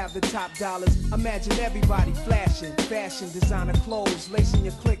 we'd all have the top dollars. Imagine everybody flashing. Fashion, designer clothes. Lacing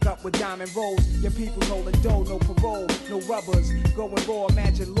your click up with diamond rolls. Your people holding dough, no parole, no rubbers. Going raw,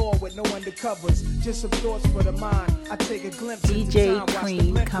 imagine law with no undercovers. Just some thoughts for the mind. I take a glimpse. DJ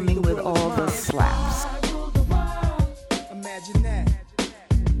Kream coming with all the slaps. Imagine that.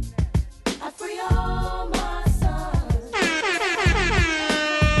 I free all my sons.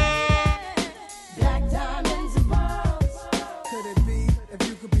 Black diamonds and pearls. Could it be? If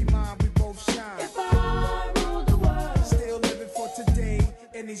you could be mine, we both shine. If I rule the world. Still living for today.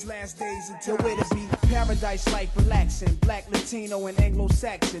 In these last days until where to be. Paradise life relaxing. Black, Latino, and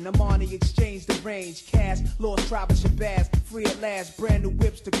Anglo-Saxon. Amani exchange the range. Cash, lost tribe of Shabazz. Free at last. Brand new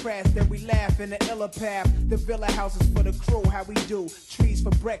whips to crash. Then we laugh in the illa path. The villa houses for the crew. How we do. Trees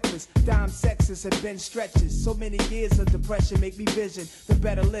for breakfast. Dime sexes and Ben stretches. So many years of depression make me vision the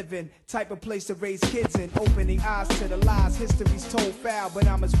better living. Type of place to raise kids in. Opening eyes to the lies. History's told foul. But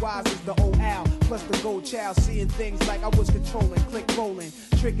I'm as wise as the old owl. Plus the gold child. Seeing things like I was controlling. Click rolling.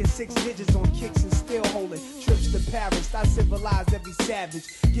 Tricking 6 digits on kicks and still holding. Trips to Paris, I civilized every savage.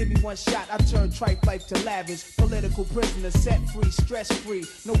 Give me one shot, I turn tripe life to lavish. Political prisoner, set free, stress free.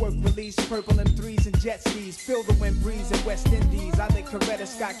 No work release, purple M3s and jet skis. Feel the wind breeze in West Indies. I think Coretta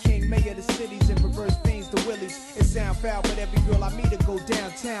Scott King, mayor of the cities, and reverse things to Willies. It sound foul, but every girl I meet to go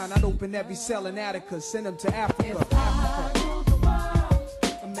downtown. I'd open every cell in Attica, send them to Africa.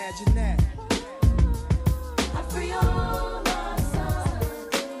 Imagine that. I free all.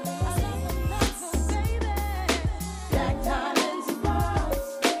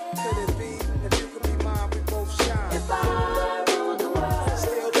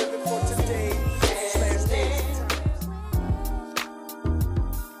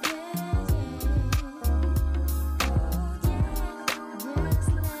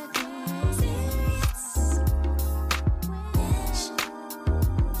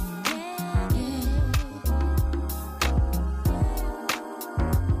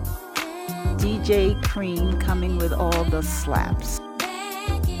 DJ Kream coming with all the slaps.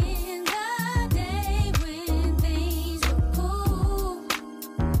 Back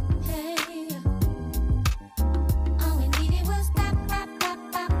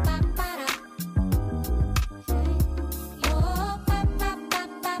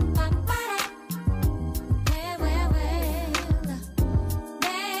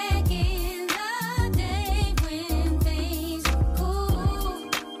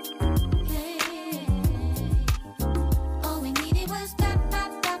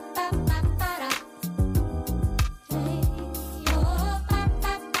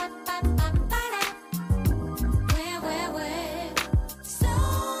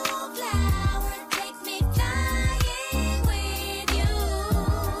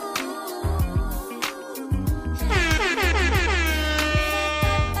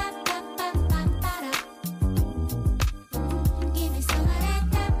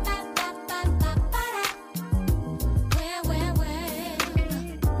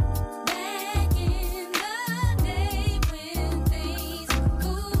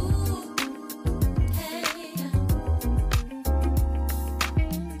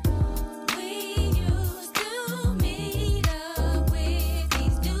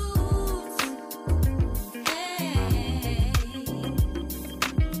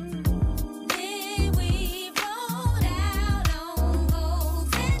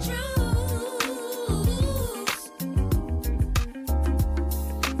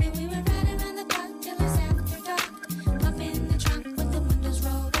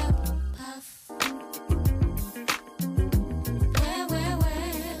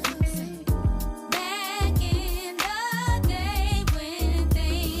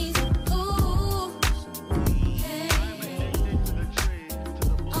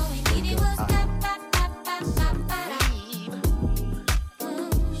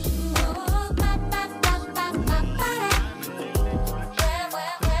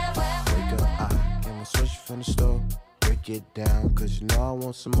cause you know I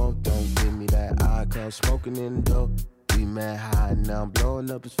want some more. Don't give me that eye, cause smoking in the door. We mad high, now I'm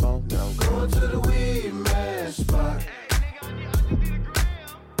blowing up his phone. Now I'm going to the weed man spot.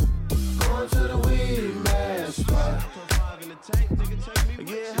 Going to the weed man spot.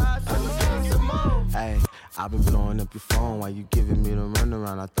 Hey, I've been blowing up your phone while you giving me the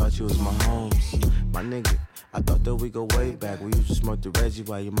runaround. I thought you was my homes, my nigga. I thought that we go way back. We used to smoke the Reggie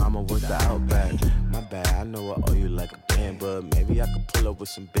while your mama worked the Outback. My bad, I know I owe you like a band, but maybe I could pull up with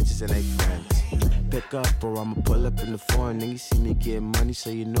some bitches and they friends. Pick up or I'ma pull up in the foreign. Nigga see me getting money, so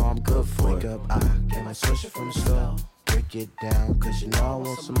you know I'm good for it. Wake up, I get my swisher from the store. Break it down, cause you know I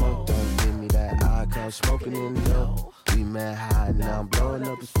want some more. Don't give me that eye, cause smoking in the door. We mad high, now I'm blowing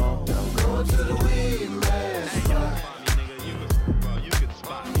up his phone. Now I'm going to the weed man spot. You can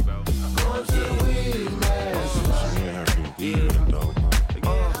spot me, bro. I'm going to the weed man spot.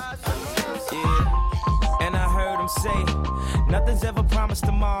 And I heard him say, nothing's ever promised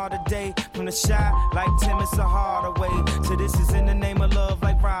tomorrow today. From the shot like Tim, it's a harder way. So this is in the name of love,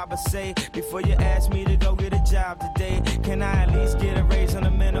 like Robert say. Before you ask me to go get a job today, can I at least get a raise on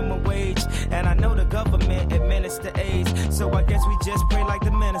the minimum wage? And I know the government administer AIDS, so I guess we just pray like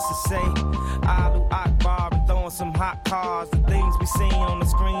the minister say. Alu Akbar and throwing some hot cars. The things we seen on the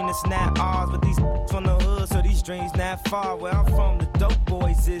screen, it's not ours. But these from the hood, so these dreams not far. Where I'm from, the dope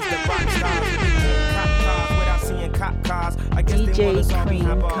boys is the rock stars. Cop cars without seeing cop cars. I guess DJ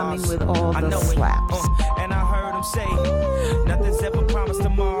Kream coming with all the slaps. And I heard him say, nothing's ever promised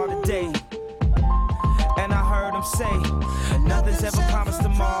tomorrow today. And I heard him say, nothing's ever promised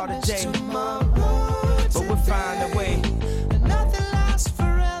tomorrow today. But we'll find a way. Nothing lasts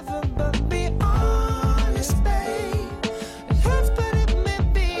forever, but be honest, babe. It hurts, but it may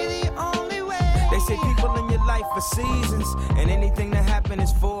be the only way. They say people in your life for seasons, and anything that happens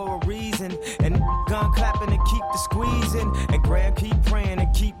is for a reason. And gun clapping and keep the squeezing, and grab, keep praying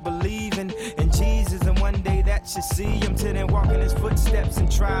and keep believing in Jesus. And one day that you see him, till then walk in his footsteps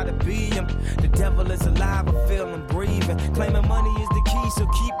and try to be him. The devil is alive, I feel him breathing. Claiming money is the key, so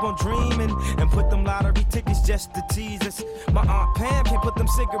keep on dreaming. And put them lottery tickets just to tease us. My Aunt Pam can't put them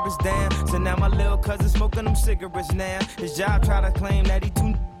cigarettes down, so now my little cousin smoking them cigarettes now. His job try to claim that he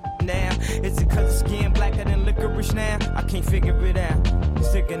too now. Is it cause his skin blacker than licorice now? I can't figure it out.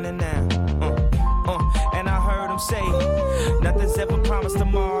 Sickening now. And I heard him say, nothing's ever promised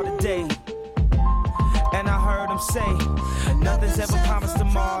tomorrow today. And I heard him say, nothing's ever promised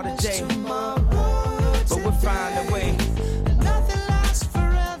tomorrow today. But we'll find a way. Nothing lasts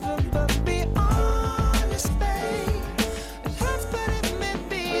forever, but be honest, babe. It hurts, but it may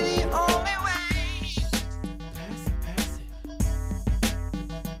be the only way. Pass it, pass it.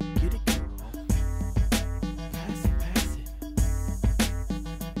 Get it, girl. Pass it, pass it.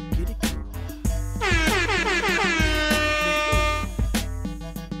 Get it, girl.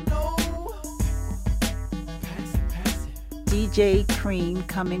 DJ Kream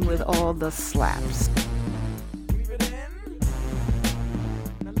coming with all the slaps.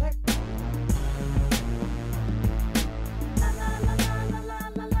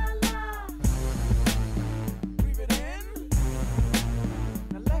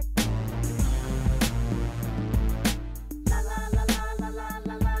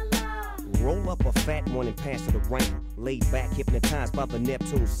 Roll up a fat one and pass it around. Laid back, hypnotized by the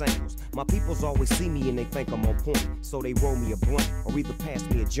Neptune sounds. My peoples always see me and they think I'm on point, so they roll me a blunt or either pass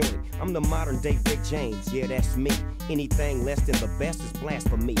me a joint. I'm the modern day Rick James, yeah, that's me. Anything less than the best is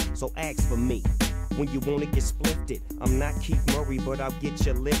blasphemy, so ask for me. When you wanna get splifted, I'm not Keith Murray, but I'll get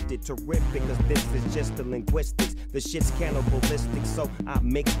you lifted. Terrific, cause this is just the linguistics. The shit's cannibalistic, so I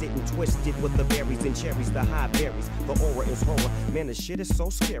mixed it and twisted with the berries and cherries, the high berries. The aura is horror, man, the shit is so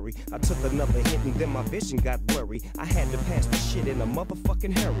scary. I took another hit and then my vision got blurry. I had to pass the shit in a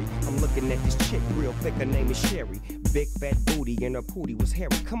motherfucking hurry. I'm looking at this chick real thick, her name is Sherry. Big fat booty and her pootie was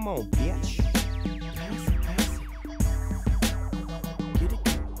hairy. Come on, bitch.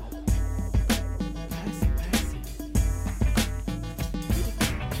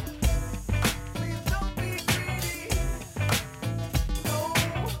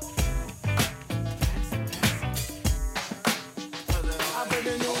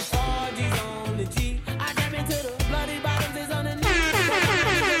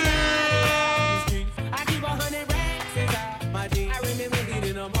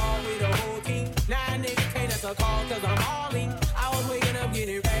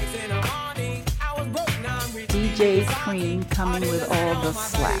 DJ Kream coming with all the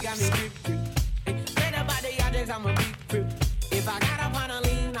slaps. If I got up on a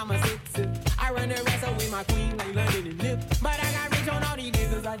lean, I'm a sixer. I run the rest up with my queen like London and Nip. But I got rich on all these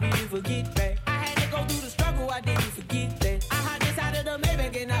niggas, I didn't forget that. I had to go through the struggle, I didn't forget that. I had this, I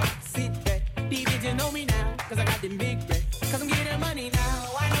These bitches know me now, cause I got them big racks. Cause I'm getting money now,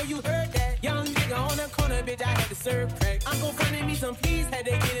 I know you heard that. Young nigga on the corner, bitch, I had to serve crack. Uncle fronted me some please, had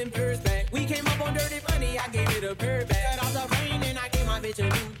to get him purse back. We came up on dirty money, I gave it a purr back. Cut off the rain and I gave my bitch a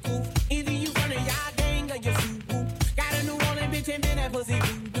new goof. Either you run a y'all gang or you suit whoop. Got a new Orleans bitch and been that pussy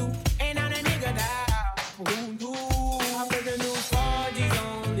voodoo. And now that nigga die. Voodoo. I'm with the new 4G's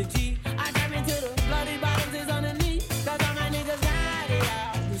on the G. I trap into the bloody bottoms is underneath. Cause all my niggas got it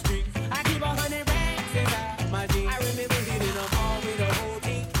out the street. I keep 100 racks inside my jeans. I remember hitting them all with the whole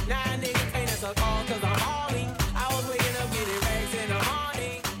team. Now niggas can't answer call cause I'm all in. I was waking up getting racks in the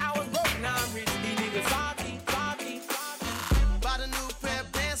morning. I was broke, now I'm rich. These niggas salty, salty, salty. Bought a new pair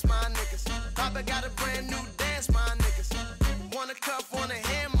of pants, my niggas. Papa got a brand new dance, my niggas. Wanna cuff, wanna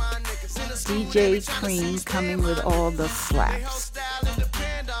hand, my niggas. In the school, DJ Kream coming with all the slaps.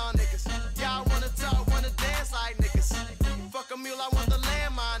 Y'all wanna talk, wanna dance like niggas. Fuck a mule, I want the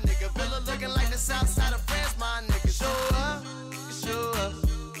land, my nigga. Villa looking like the south side of France, my nigga. Show up, show up.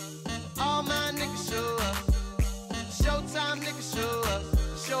 All my niggas show up. Showtime, niggas show up.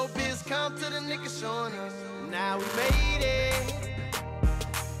 Showbiz come to the niggas showing us. Now we made it.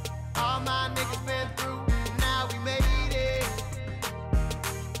 All my niggas been through. Now we made it.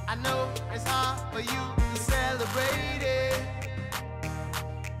 I know it's hard for you to celebrate it.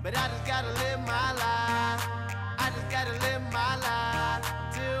 But I just gotta live my life. I just gotta live my life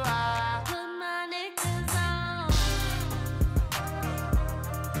till I Put my niggas on.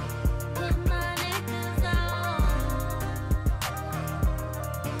 Put my niggas on.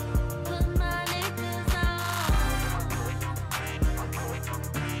 Put my niggas on.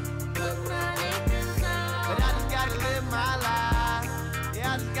 Put my niggas on. But I just gotta live my life.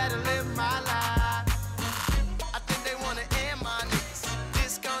 Yeah, I just gotta live my life. I think they wanna end my niggas.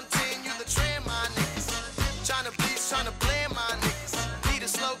 Discontinue the trend, my niggas. Tryna bleach, tryna blend my niggas. Need a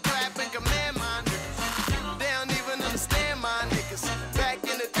slow clap and command my niggas. They don't even understand my niggas. Back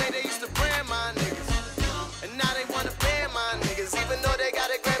in the day they used to brand my niggas. And now they wanna ban my niggas. Even though they got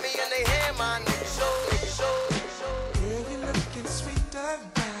a Grammy in their hand, my niggas. Show, show, show. Girl, you looking sweeter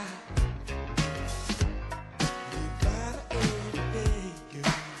now. You got everything,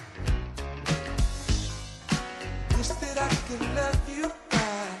 girl. Wish that I could love you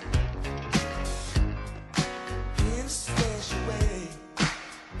right in a special way.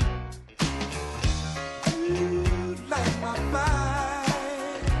 You light my fire.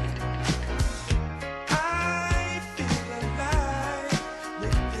 I feel alive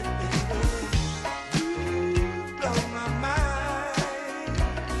with you, baby. You blow my mind.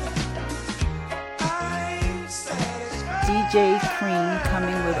 I'm satisfied. DJ Kream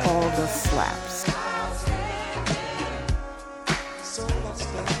coming with all the slaps. So let's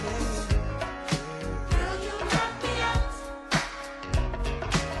go. Girl, you knock me out.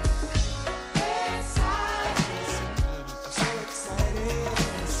 Inside. I'm so excited.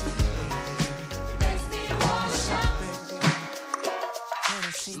 Makes me wanna shout.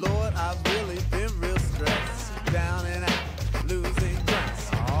 Lord, I've really been real stressed, down and out, losing ground.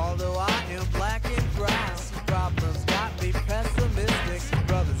 Although I am black and brown, problems got me pessimistic.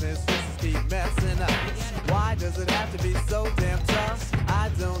 Brothers and sisters keep messing up. Why does it have to be so damn tough? I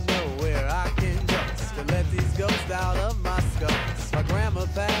don't know where I can go to let these ghosts out of my skull. My grandma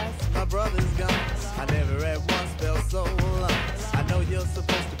passed, my brother's gone. I never at once felt so alone. I know you're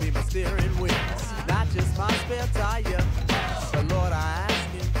supposed to be my steering wheel, not just my spare tire. But Lord, I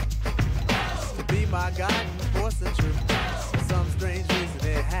ask you to be my guiding force and truth. For some strange reason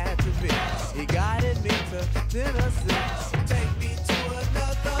it had to be. He guided me to Tennessee. Take me to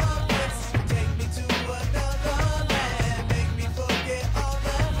another place. Take me to another land. Make me forget all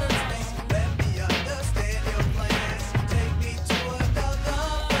that hurts me. Let me understand your plans. Take me to another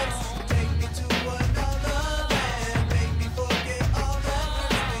place. Take me to another land. Make me forget all that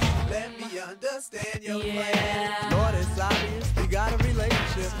hurts me. Let me understand your plans. Lord, it's obvious we got a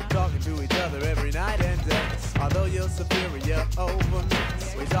relationship, talking to each other every night and day. Although you're superior over me,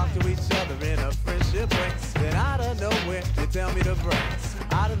 we talk to each other in a friendship way. Then out of nowhere, you tell me to break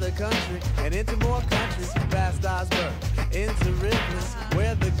out of the country and into more countries, past Osborne, into Ripley,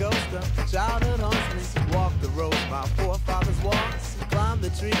 where the ghost of childhood haunts me. Walk the roads my forefathers walked, climb the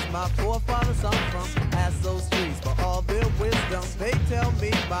trees my forefathers hung from. Ask those trees for all their wisdom. They tell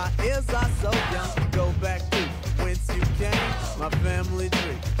me my ears are so young. Go back to whence you came, my family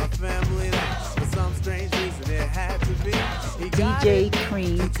tree, my family name. For some strange reason it had to be. He DJ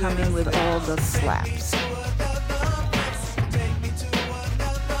Kream coming with all the slaps.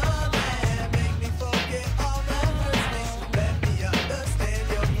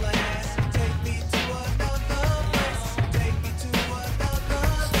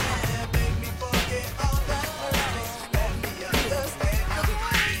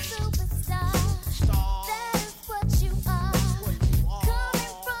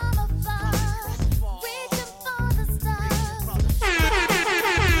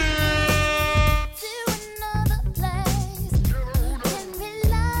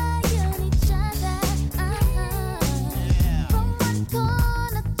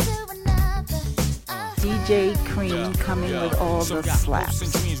 Kream coming with all the slaps.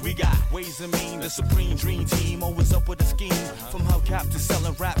 And dreams, we got ways and mean, the supreme dream team, always up with a scheme. From hubcap to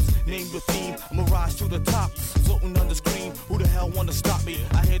selling raps, name the theme, mirage to the top, floating on the screen. Who the hell wanna stop me?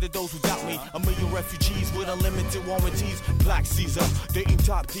 I hated those who doubt me. A million refugees with unlimited warranties. Black Caesar, dating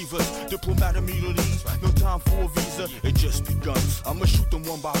top divas, diplomat immunities. No time for a visa, it just begun. I'ma shoot them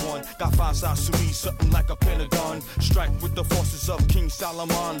one by one. Got 5 sides to me, something like a pentagon. Strike with the forces of King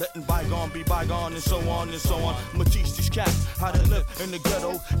Solomon, letting bygone be bygone, and so on and so on. I'ma teach these cats how to live in the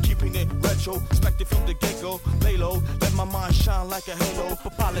ghetto, keeping it retro, expected from the get-go. Lay low, let my mind shine like a halo. For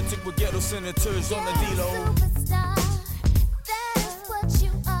politics with ghetto senators on the D-Lo.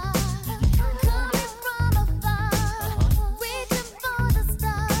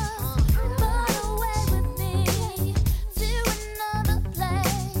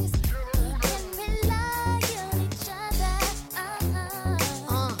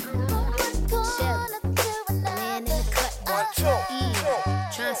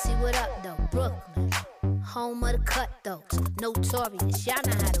 See what up though, Brooklyn, home of the cutthroats, notorious. Y'all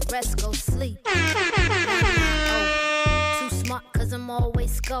know how the rest go sleep. Too smart 'cause I'm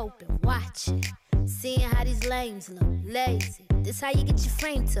always scoping, watching, seeing how these lames look lazy. This how you get your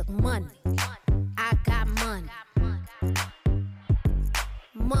frame took. Money, I got money.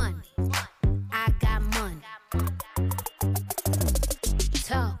 Money, I got money.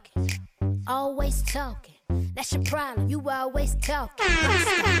 Talking, always talking. That's your problem, you always talking.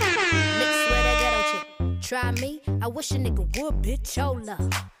 Mixed with a ghetto chick. Try me, I wish a nigga would, bitch, hold up.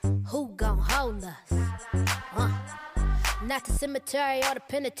 Who gon' hold us? Not the cemetery or the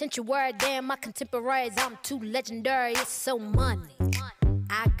penitentiary. Word, damn, my contemporaries, I'm too legendary. It's so money,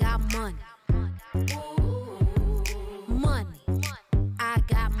 I got money. Money, I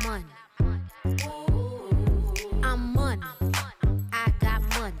got money. I'm money, I got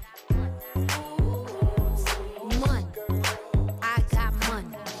money.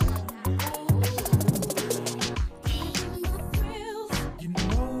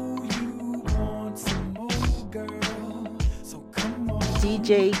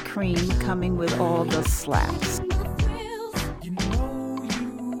 DJ Kream coming with all the slaps.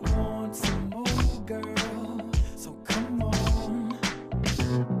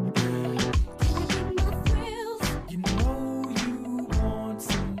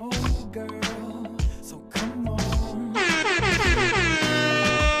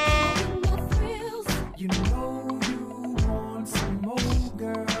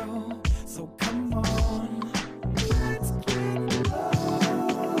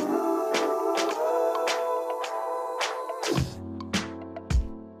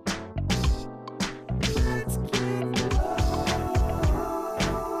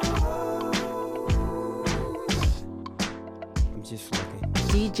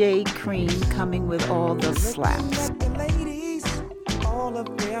 DJ Kream coming with all the slaps. The ladies, all of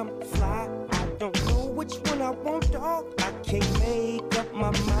them fly. I don't know which one I want, dog. I can't make up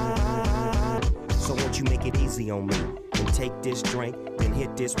my mind. So won't you make it easy on me and take this drink, then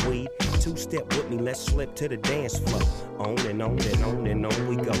hit this weed. 2-step with me, let's slip to the dance floor. On and on and on and on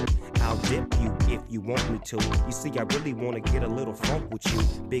we go. I'll dip you if you want me to. You see, I really wanna get a little funk with you.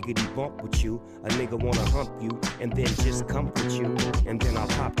 Biggity bump with you. A nigga wanna hump you and then just comfort you. And then I'll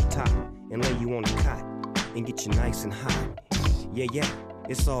pop the top and lay you on the cot and get you nice and hot. Yeah, yeah,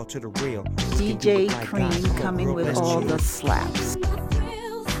 it's all to the real. DJ Kream coming with all the slaps.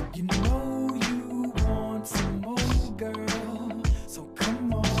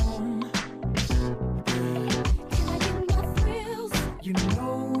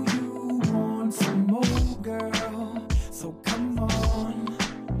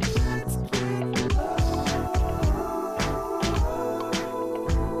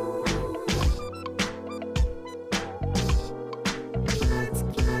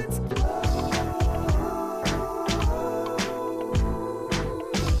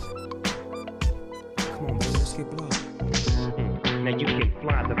 Now you can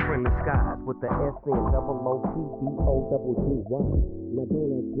fly the friendly skies with the SNOOPDOGGY. Now don't act wild.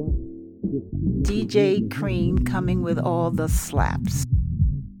 DJ Kream coming with all the slaps.